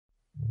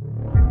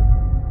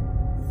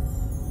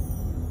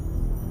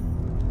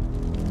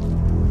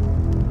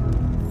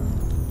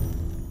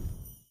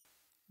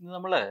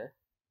നമ്മൾ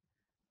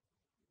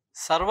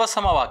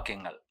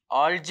സർവസമവാക്യങ്ങൾ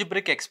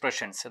algebraic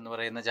expressions എന്ന്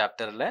പറയുന്ന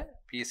ചാപ്റ്ററിലെ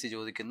PSC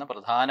ചോദിക്കുന്ന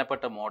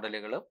പ്രധാനപ്പെട്ട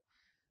മോഡലുകളും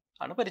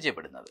ആണ്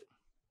പരിചയപ്പെടുന്നത്.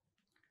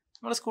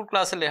 നമ്മൾ സ്കൂൾ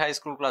ക്ലാസ്സിൽ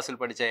ഹൈസ്കൂൾ ക്ലാസ്സിൽ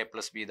പഠിച്ച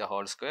a+b²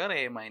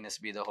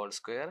 a-b²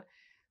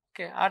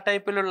 ഓക്കെ, ആ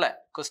ടൈപ്പിലുള്ള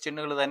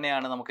ക്വസ്റ്റ്യനുകൾ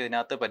തന്നെയാണ് നമുക്ക്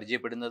ഇതിനകത്ത്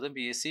പരിചയപ്പെടുന്നത്.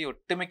 PSC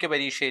ഒട്ടുമിക്ക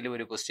പരീക്ഷയിലും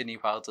ഒരു ക്വസ്റ്റ്യൻ ഈ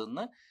ഭാഗത്ത്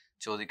നിന്ന്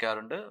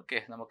ചോദിക്കാറുണ്ട്. ഓക്കെ,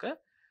 നമുക്ക്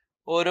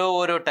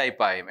ഓരോ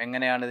ടൈപ്പായും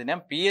എങ്ങനെയാണ് ഇതിനെ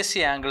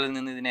PSC ആംഗിളിൽ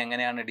നിന്ന് ഇതിനെ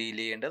എങ്ങനെയാണ് ഡീൽ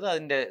ചെയ്യേണ്ടത്,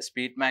 അതിൻ്റെ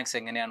സ്പീഡ് മാക്സ്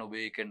എങ്ങനെയാണ്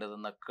ഉപയോഗിക്കേണ്ടത്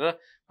എന്നൊക്കെ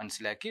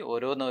മനസ്സിലാക്കി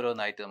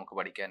ഓരോന്നോരോന്നായിട്ട് നമുക്ക്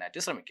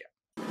പഠിക്കാനായിട്ട് ശ്രമിക്കാം.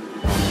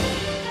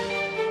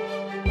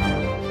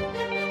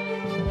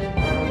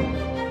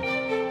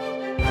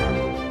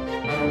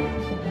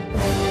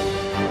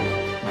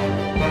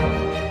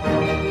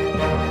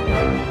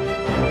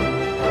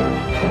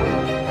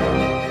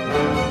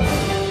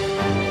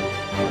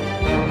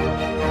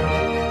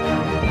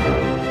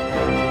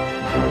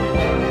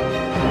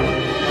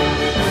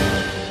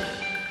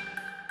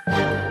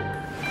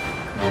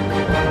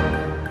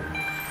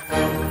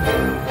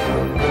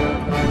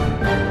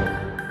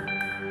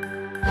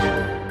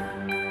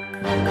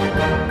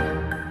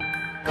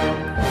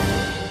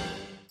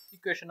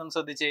 ഇക്വേഷൻ ഒന്ന്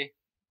ശ്രദ്ധിച്ചേ.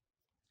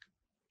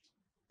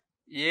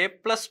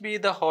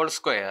 a+b²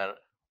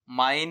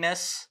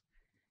 മൈനസ്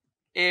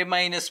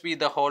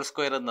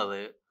a-b² എന്നത്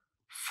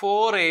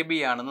 4ab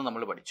ആണെന്ന്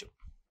നമ്മൾ പഠിച്ചു.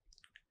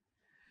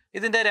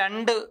 ഇതിൻ്റെ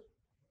രണ്ട്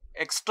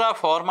എക്സ്ട്രാ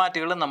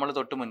ഫോർമാറ്റുകളും നമ്മൾ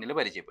തൊട്ട് മുന്നിൽ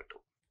പരിചയപ്പെട്ടു.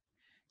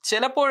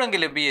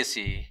 ചിലപ്പോഴെങ്കിലും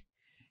PSC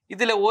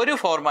ഇതിൽ ഒരു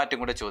ഫോർമാറ്റും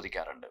കൂടെ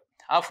ചോദിക്കാറുണ്ട്.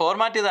 ആ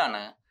ഫോർമാറ്റ്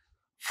ഇതാണ്: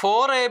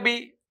 4ab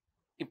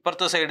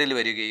ഇപ്പുറത്തെ സൈഡിൽ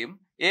വരികയും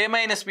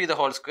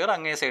a-b²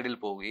 അങ്ങേ സൈഡിൽ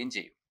പോവുകയും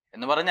ചെയ്യും.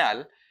 എന്ന് പറഞ്ഞാൽ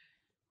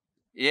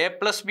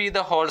a+b²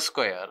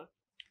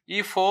 ഈ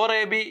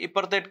 4ab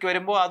ഇപ്പുറത്തേക്ക്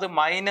വരുമ്പോൾ അത്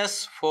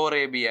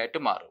 -4ab ആയിട്ട്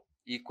മാറും.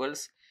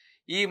 ഈക്വൽസ്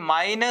ഈ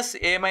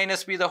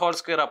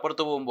 -a-b²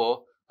 അപ്പുറത്ത് പോകുമ്പോൾ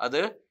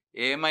അത്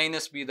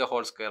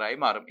a-b² ആയി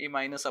മാറും. ഈ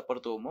മൈനസ്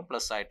അപ്പുറത്ത് പോകുമ്പോൾ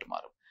പ്ലസ് ആയിട്ട്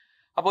മാറും.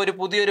 അപ്പോൾ ഒരു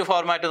പുതിയൊരു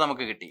ഫോർമാറ്റ്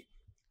നമുക്ക് കിട്ടി.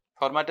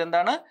 ഫോർമാറ്റ്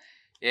എന്താണ്?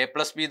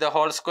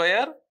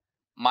 a+b²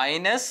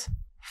 minus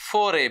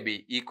 4ab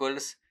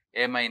equals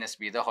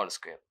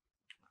a-b².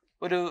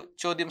 ഒരു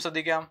ചോദ്യം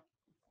ശ്രദ്ധിക്കാം.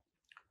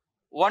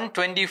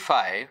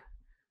 125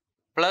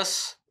 plus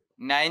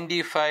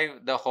 95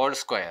 the whole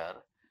square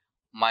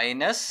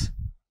minus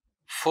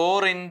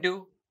 4 into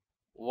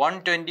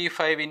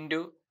 125 into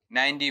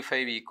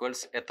 95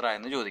 equals എത്ര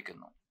എന്ന്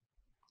ചോദിക്കുന്നു.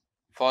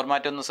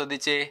 ഫോർമാറ്റ് ഒന്ന്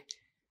ശ്രദ്ധിച്ചേ.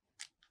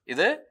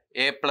 ഇത്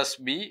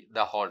a+b²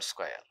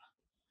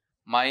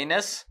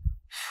 minus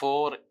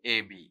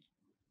 4ab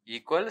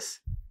equals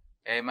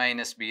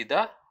a-b².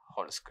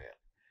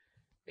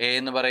 a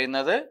എന്ന്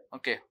പറയുന്നത്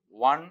ഓക്കെ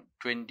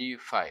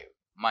 125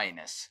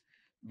 മൈനസ്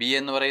b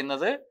എന്ന്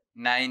പറയുന്നത്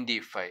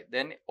 95,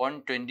 then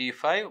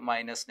 125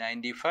 minus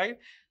 95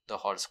 the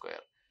whole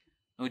square.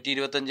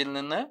 125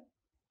 നിന്ന്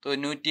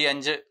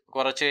 95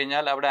 കുറച്ച്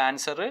കഴിഞ്ഞാൽ അവിടെ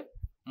ആൻസർ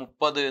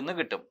 30 എന്ന്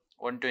കിട്ടും.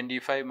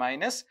 125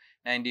 മൈനസ്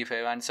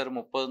 95 ആൻസർ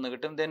 30 എന്ന്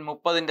കിട്ടും. ദെൻ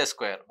 30ന്റെ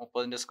സ്ക്വയർ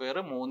 3ന്റെ സ്ക്വയർ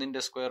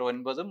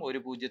 9ഉം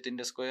ഒരു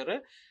 0ന്റെ സ്ക്വയർ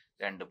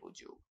 2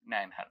 0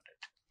 900.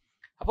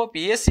 അപ്പോൾ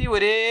PSC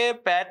ഒരേ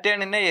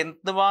പാറ്റേണിനെ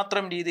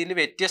എന്തുമാത്രം രീതിയിൽ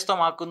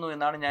വ്യത്യസ്തമാക്കുന്നു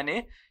എന്നാണ് ഞാൻ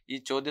ഈ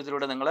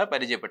ചോദ്യത്തിലൂടെ നിങ്ങളെ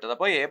പരിചയപ്പെട്ടത്.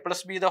 അപ്പോൾ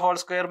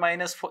a+b²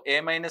 minus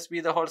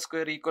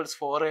a-b² equals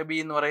 4ab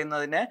എന്ന്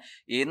പറയുന്നതിന്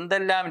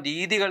എന്തെല്ലാം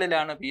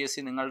രീതികളിലാണ് PSC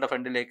നിങ്ങളുടെ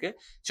ഫ്രണ്ടിലേക്ക്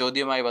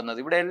ചോദ്യമായി വന്നത്.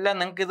 ഇവിടെ എല്ലാം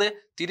നിങ്ങൾക്ക് ഇത്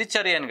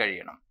തിരിച്ചറിയാൻ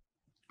കഴിയണം.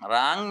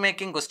 റാങ്ക്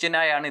മേക്കിംഗ്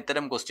ക്വസ്റ്റ്യനായാണ്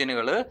ഇത്തരം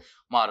ക്വസ്റ്റ്യനുകൾ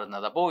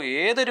മാറുന്നത്. അപ്പോൾ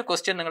ഏതൊരു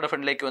ക്വസ്റ്റ്യൻ നിങ്ങളുടെ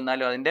ഫ്രണ്ടിലേക്ക്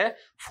വന്നാലും അതിൻ്റെ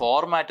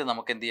ഫോർമാറ്റ്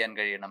നമുക്ക് എന്ത് ചെയ്യാൻ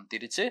കഴിയണം?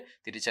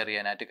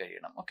 തിരിച്ചറിയാനായിട്ട്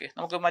കഴിയണം. ഓക്കെ,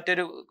 നമുക്ക്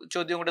മറ്റൊരു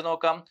ചോദ്യം കൂടി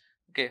നോക്കാം.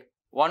 Okay,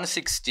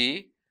 160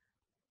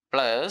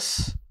 plus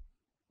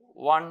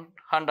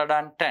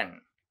 110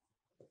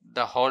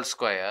 the whole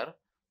square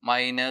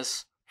minus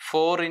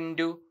 4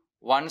 into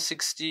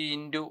 160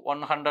 into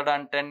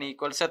 110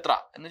 equals എത്ര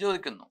എന്ന്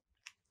ചോദിക്കുന്നു.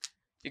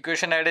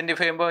 ഇക്വേഷൻ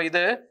ഐഡന്റിഫൈ ചെയ്യുമ്പോൾ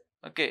ഇത്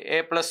ഓക്കെ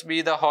a+b²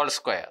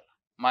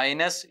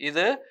 മൈനസ്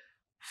ഇത്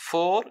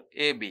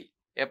 4ab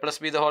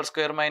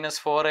a+b² മൈനസ്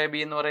 4ab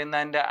എന്ന്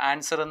പറയുന്നതിൻ്റെ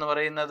ആൻസർ എന്ന്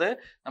പറയുന്നത്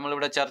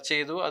നമ്മളിവിടെ ചർച്ച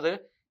ചെയ്തു. അത്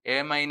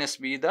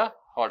a-b²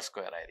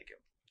 ആയിരിക്കും.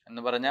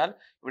 എന്ന് പറഞ്ഞാൽ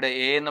ഇവിടെ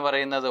a എന്ന്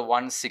പറയുന്നത്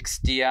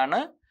 160 ആണ്.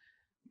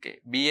 ഓക്കെ,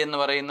 b എന്ന്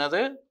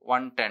പറയുന്നത്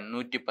 110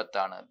 110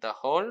 ആണ്. ദ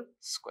ഹോൾ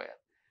സ്ക്വയർ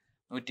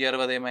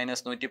 160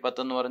 മൈനസ്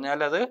 110 എന്ന് പറഞ്ഞാൽ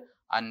അത്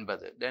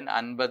 50. Then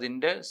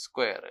 50ന്റെ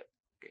square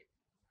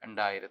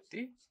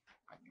 2500.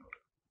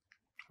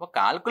 അപ്പോൾ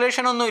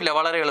കാൽക്കുലേഷൻ ഒന്നുമില്ല,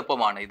 വളരെ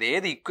എളുപ്പമാണ്. ഇത്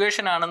ഏത്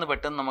ഇക്വേഷൻ ആണെന്ന്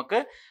പെട്ടെന്ന് നമുക്ക്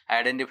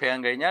ഐഡന്റിഫൈ ചെയ്യാൻ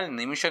കഴിഞ്ഞാൽ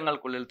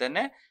നിമിഷങ്ങൾക്കുള്ളിൽ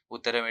തന്നെ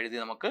ഉത്തരം എഴുതി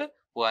നമുക്ക്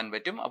പോകാൻ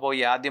പറ്റും. അപ്പോൾ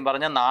ഈ ആദ്യം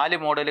പറഞ്ഞ 4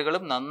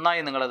 മോഡലുകളും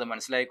നന്നായി നിങ്ങളത്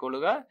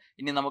മനസ്സിലാക്കിക്കൊള്ളുക.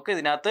 ഇനി നമുക്ക്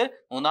ഇതിനകത്ത്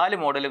 3-4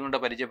 മോഡലുകളുടെ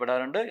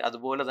പരിചയപ്പെടാറുണ്ട്.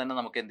 അതുപോലെ തന്നെ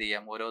നമുക്ക് എന്ത്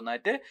ചെയ്യാം?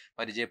 ഓരോന്നായിട്ട്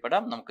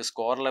പരിചയപ്പെടാം. നമുക്ക്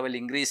സ്കോർ ലെവൽ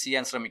ഇൻക്രീസ്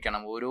ചെയ്യാൻ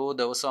ശ്രമിക്കണം. ഓരോ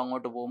ദിവസവും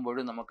അങ്ങോട്ട്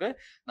പോകുമ്പോഴും നമുക്ക്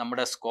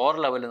നമ്മുടെ സ്കോർ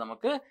ലെവൽ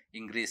നമുക്ക്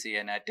ഇൻക്രീസ്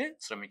ചെയ്യാനായിട്ട്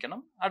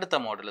ശ്രമിക്കണം. അടുത്ത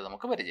മോഡൽ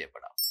നമുക്ക്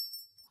പരിചയപ്പെടാം.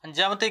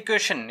 5ാമത്തെ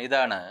ഇക്വേഷൻ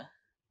ഇതാണ്: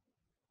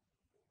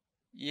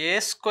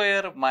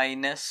 a²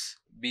 minus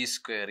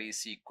b²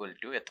 is equal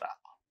to എത്ര?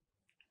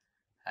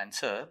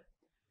 Answer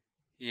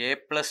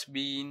a+b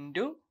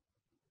into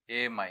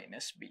a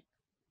minus b.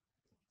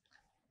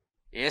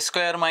 A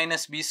square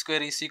minus B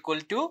square is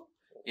equal to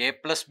A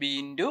plus B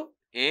into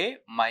A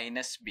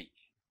minus B.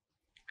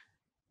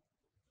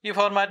 ഈ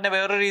ഫോർമാറ്റിനെ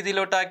വേറൊരു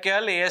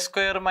രീതിയിലോട്ടാക്കിയാൽ A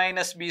square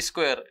minus B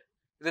square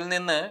ഇതിൽ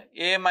നിന്ന്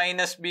A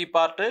minus B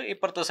part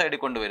ഇപ്പുറത്തെ സൈഡിൽ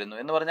കൊണ്ടുവരുന്നു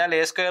എന്ന് പറഞ്ഞാൽ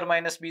A square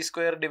minus B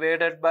square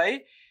divided by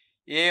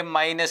A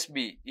minus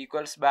B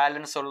equals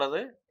balance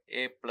ഉള്ളത്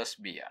A plus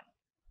B ആണ്.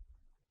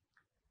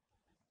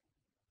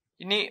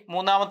 ഇനി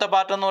മൂന്നാമത്തെ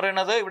പാർട്ട് എന്ന്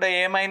പറയുന്നത് ഇവിടെ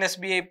A minus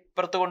B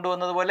ഇപ്പുറത്ത്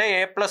കൊണ്ടുവന്നത് പോലെ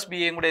A plus B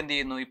യും കൂടെ എന്ത്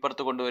ചെയ്യുന്നു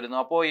ഇപ്പുറത്ത് കൊണ്ടുവരുന്നു.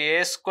 അപ്പോൾ A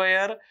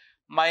square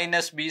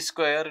minus B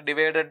square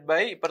divided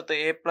by ഇപ്പുറത്ത്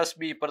A plus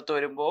B ഇപ്പുറത്ത്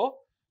വരുമ്പോൾ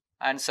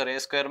answer A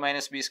square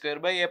minus B square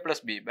by A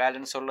plus B.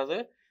 Balance ഉള്ളത്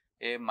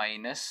A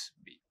minus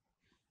B.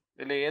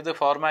 ഇതിൽ ഏത്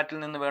ഫോർമാറ്റിൽ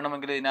നിന്ന്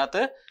വേണമെങ്കിലും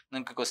ഇതിനകത്ത്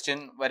നിങ്ങൾക്ക് ക്വസ്റ്റ്യൻ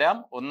വരാം.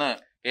 ഒന്ന്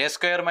A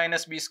square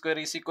minus B square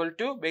is equal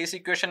to base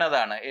equation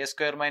അതാണ്. A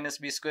square minus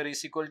B square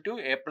is equal to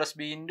A plus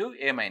B into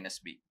A minus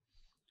B.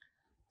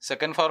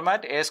 Second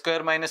format A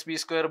square minus B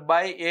square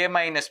by A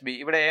minus B.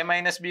 ഇവിടെ A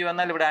minus B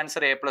വന്നാൽ ഇവിടെ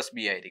answer A plus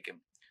B ആയിരിക്കും.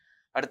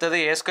 അടുത്തത്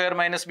A square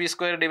minus B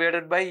square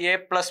divided by A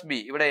plus B.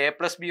 ഇവിടെ A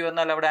plus B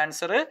വന്നാൽ അവിടെ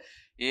answer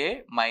A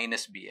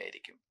minus B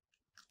ആയിരിക്കും.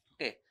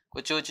 Okay,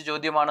 കൊച്ചു കൊച്ചു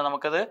ചോദ്യമാണ്.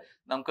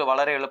 നമുക്ക്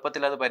വളരെ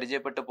എളുപ്പത്തിൽ അത്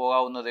പരിചയപ്പെട്ടു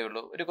പോകാവുന്നതേ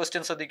ഉള്ളൂ. ഒരു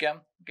ക്വസ്റ്റ്യൻ ശ്രദ്ധിക്കാം.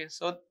 ഓക്കെ,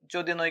 സോ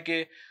ചോദ്യം നോക്കി.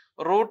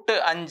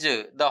 √5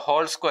 the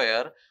whole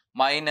square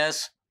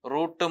minus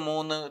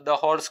 √3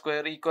 the whole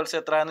square equals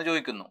എത്ര എന്ന്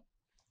ചോദിക്കുന്നു.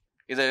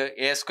 ഇത്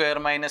A square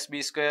minus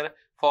B square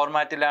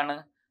ഫോർമാറ്റിലാണ്.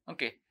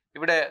 Okay,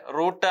 ഇവിടെ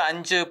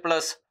 √5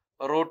 പ്ലസ്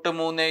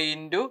 √3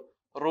 ഇൻറ്റു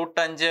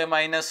 √5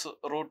 മൈനസ്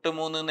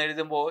 √3 എന്ന്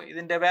എഴുതുമ്പോൾ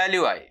ഇതിൻ്റെ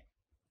വാല്യൂ ആയി.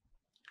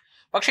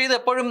 പക്ഷെ ഇത്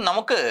എപ്പോഴും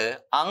നമുക്ക്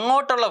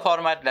അങ്ങോട്ടുള്ള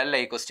ഫോർമാറ്റിലല്ല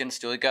ഈ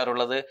ക്വസ്റ്റ്യൻസ്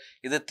ചോദിക്കാറുള്ളത്.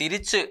 ഇത്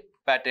തിരിച്ച്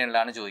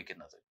പാറ്റേണിലാണ്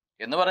ചോദിക്കുന്നത്.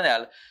 എന്ന്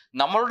പറഞ്ഞാൽ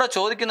നമ്മളുടെ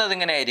ചോദിക്കുന്നത്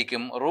ഇങ്ങനെ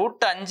ആയിരിക്കും.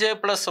 √5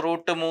 പ്ലസ്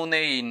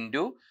 √3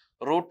 ഇൻറ്റു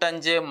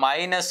 √5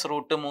 മൈനസ്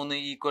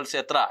 √3 ഈക്വൽസ്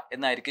എത്ര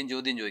എന്നായിരിക്കും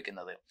ചോദ്യം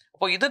ചോദിക്കുന്നത്.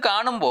 അപ്പോൾ ഇത്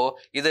കാണുമ്പോൾ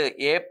ഇത്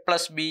A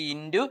plus B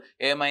into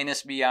A minus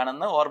B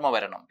ആണെന്ന് ഓർമ്മ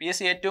വരണം.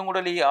 PSC ഏറ്റവും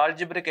കൂടുതൽ ഈ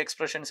ആൾജിബ്രിക്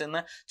എക്സ്പ്രഷൻസ്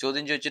എന്ന്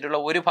ചോദ്യം ചോദിച്ചിട്ടുള്ള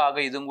ഒരു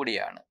ഭാഗം ഇതും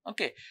കൂടിയാണ്.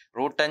 Okay,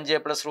 √5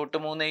 plus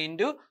 √3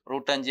 into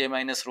 √5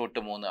 minus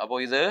 √3.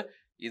 അപ്പോൾ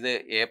ഇത്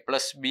A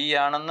plus B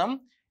ആണെന്നും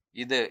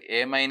ഇത്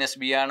A minus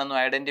B ആണെന്നും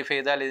ഐഡന്റിഫൈ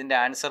ചെയ്താൽ ഇതിൻ്റെ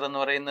ആൻസർ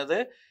എന്ന് പറയുന്നത്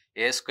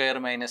A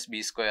square minus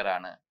B square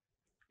ആണ്.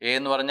 A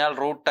എന്ന് പറഞ്ഞാൽ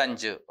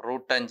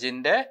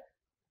 √5ൻ്റെ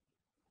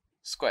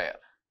സ്ക്വയർ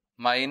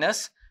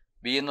മൈനസ്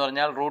B എന്ന്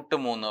പറഞ്ഞാൽ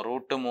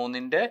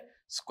 √3ൻ്റെ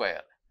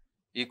സ്ക്വയർ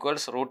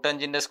ഈക്വൽസ്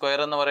 √5ൻ്റെ സ്ക്വയർ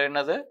എന്ന്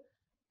പറയുന്നത്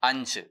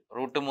 5,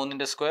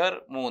 √3ൻ്റെ സ്ക്വയർ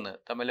 3,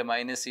 തമ്മിൽ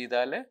മൈനസ്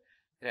ചെയ്താൽ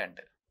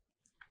 2.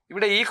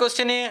 ഇവിടെ ഈ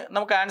ക്വസ്റ്റ്യന്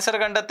നമുക്ക് ആൻസർ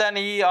കണ്ടെത്താൻ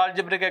ഈ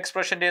ആൾജിബ്രിക്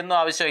എക്സ്പ്രഷൻ്റെ ഒന്നും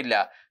ആവശ്യമില്ല.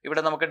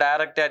 ഇവിടെ നമുക്ക്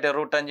ഡയറക്റ്റ് ആയിട്ട്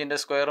 √5ൻ്റെ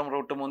സ്ക്വയറും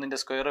 √3ൻ്റെ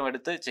സ്ക്വയറും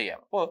എടുത്ത് ചെയ്യാം.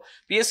 അപ്പോൾ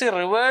PSC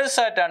റിവേഴ്സ്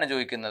ആയിട്ടാണ്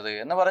ചോദിക്കുന്നത്.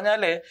 എന്ന്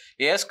പറഞ്ഞാൽ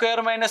A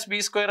square minus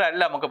B square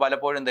അല്ല നമുക്ക്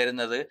പലപ്പോഴും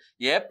തരുന്നത്.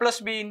 A plus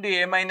B into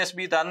A minus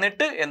B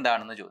തന്നിട്ട്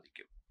എന്താണെന്ന്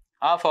ചോദിക്കും.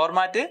 ആ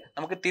ഫോർമാറ്റ്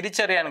നമുക്ക്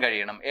തിരിച്ചറിയാൻ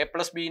കഴിയണം. A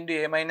plus B into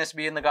A minus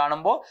B എന്ന്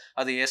കാണുമ്പോൾ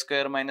അത് A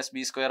square minus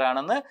B square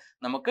ആണെന്ന്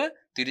നമുക്ക്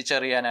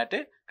തിരിച്ചറിയാനായിട്ട്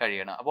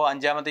കഴിയണം. അപ്പോൾ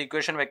അഞ്ചാമത്തെ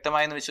ഇക്വേഷൻ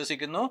വ്യക്തമായെന്ന്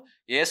വിശ്വസിക്കുന്നു.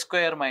 A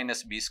square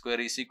minus B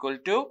square is equal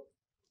to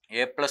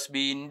A plus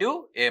B into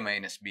A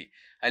minus B.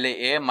 അല്ലെ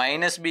A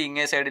minus B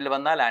ഇങ്ങേ സൈഡിൽ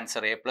വന്നാൽ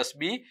answer A plus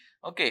B.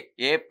 Okay,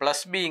 A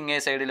plus B ഇങ്ങേ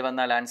സൈഡിൽ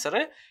വന്നാൽ ആൻസർ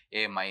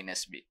A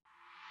minus B.